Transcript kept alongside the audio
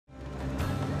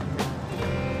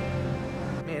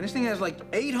and this thing has like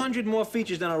 800 more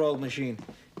features than our old machine.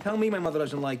 Tell me my mother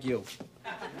doesn't like you.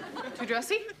 Too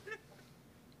dressy?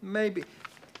 Maybe.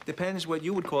 Depends what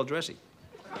you would call dressy.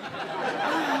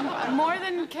 More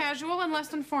than casual and less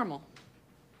than formal.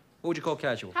 What would you call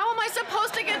casual? How am I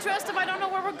supposed to get dressed if I don't know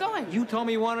where we're going? You told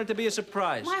me you wanted it to be a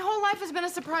surprise. My whole life has been a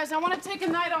surprise. I want to take a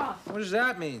night off. What does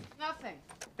that mean? Nothing.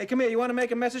 Hey, come here. You want to make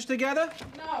a message together?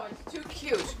 No, it's too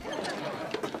cute.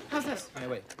 How's this? Hey,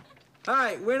 wait. All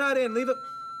right, we're not in. Leave it.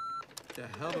 What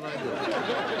the hell did I do?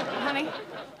 Honey?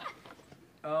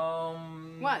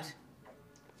 What?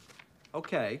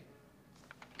 Okay.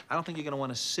 I don't think you're going to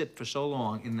want to sit for so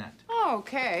long in that.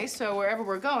 Okay, so wherever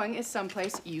we're going is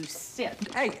someplace you sit.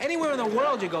 Hey, anywhere in the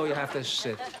world you go, you have to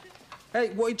sit.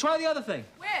 Hey, well, try the other thing.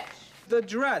 Which? The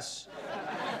dress.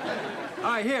 All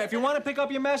right, here, if you want to pick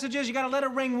up your messages, you got to let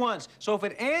it ring once. So if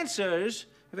it answers,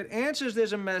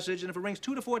 there's a message, and if it rings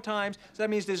 2 to 4 times, so that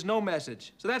means there's no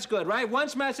message. So that's good, right?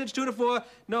 Once message, 2 to 4,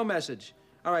 no message.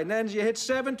 All right, and then you hit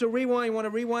 7 to rewind. You want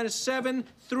to rewind is 7,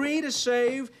 3 to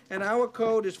save, and our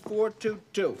code is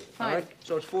 422. Fine. All right?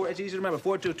 So it's easy to remember,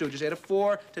 422. Just add a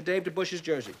 4 to Dave DeBush's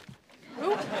jersey.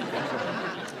 Who?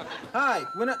 Hi,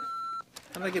 we're not...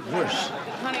 How did I get worse?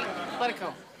 Honey, let it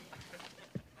go.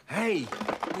 Hey,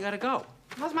 we gotta go.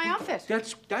 How's my outfit?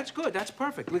 That's good. That's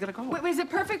perfect. We gotta go. Wait, is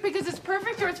it perfect because it's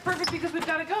perfect, or it's perfect because we've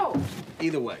got to go?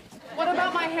 Either way. What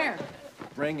about my hair?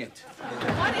 Bring it.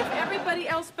 What if everybody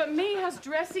else but me has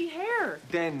dressy hair?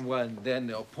 Then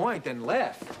no point, then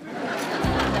laugh.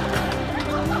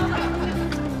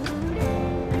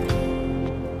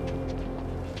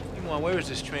 Come on, where is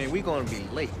this train? We're gonna be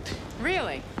late.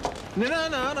 Really? No,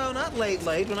 not late.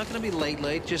 We're not gonna be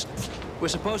late. Just, we're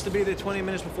supposed to be there 20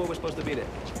 minutes before we're supposed to be there.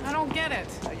 I don't get it.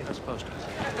 No, you're not supposed to.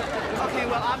 Okay,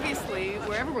 well, obviously,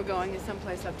 wherever we're going is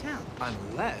someplace uptown.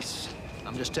 Unless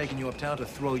I'm just taking you uptown to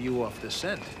throw you off the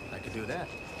scent. I could do that.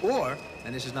 Or,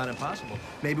 and this is not impossible,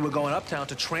 maybe we're going uptown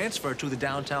to transfer to the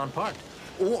downtown part.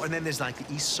 Or, and then there's like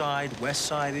the east side, west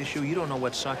side issue. You don't know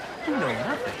what side. You know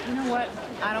nothing. You know what?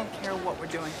 I don't care what we're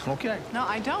doing. Okay. No,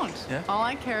 I don't. Yeah? All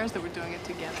I care is that we're doing it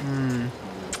together.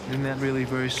 Isn't that really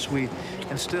very sweet?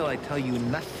 And still, I tell you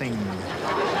nothing.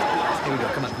 Here we go.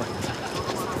 Come on.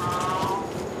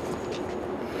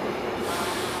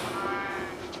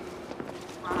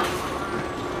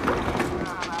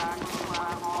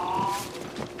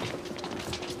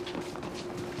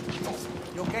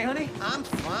 You okay, honey? I'm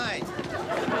fine.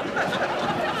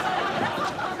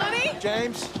 Honey?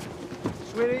 James?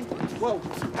 Sweetie? Whoa.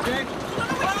 James?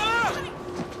 Ah!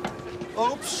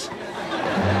 Oops.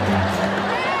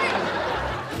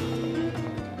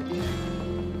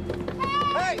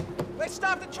 Hey! Let's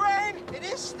stop the train! It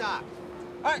is stopped.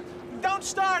 All right, don't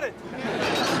start it.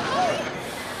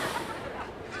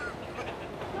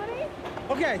 Honey?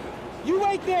 Okay, you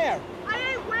wait there. I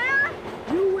ain't where?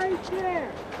 You wait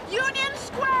there. Union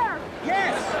Square!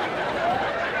 Yes!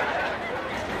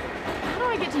 How do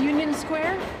I get to Union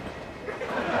Square?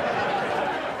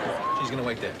 She's gonna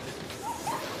wait there.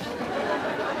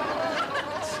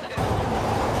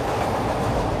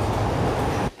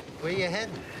 Where you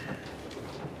heading?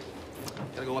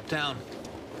 Gotta go uptown,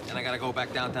 and I gotta go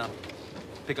back downtown.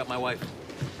 Pick up my wife.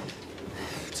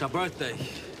 It's her birthday.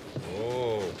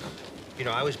 Oh. You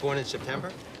know, I was born in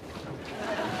September.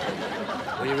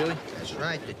 Were you really? That's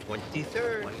right, the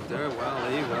 23rd. 23rd, well,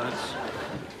 there you go.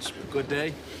 It's a good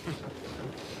day.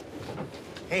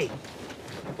 Hey,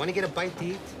 want to get a bite to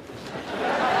eat?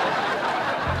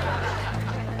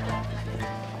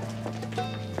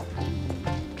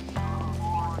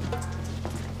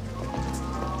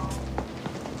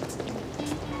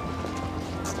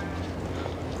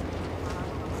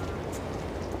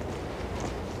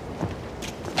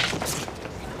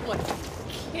 What,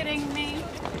 kidding me?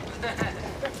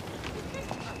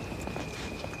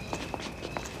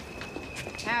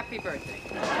 Happy birthday.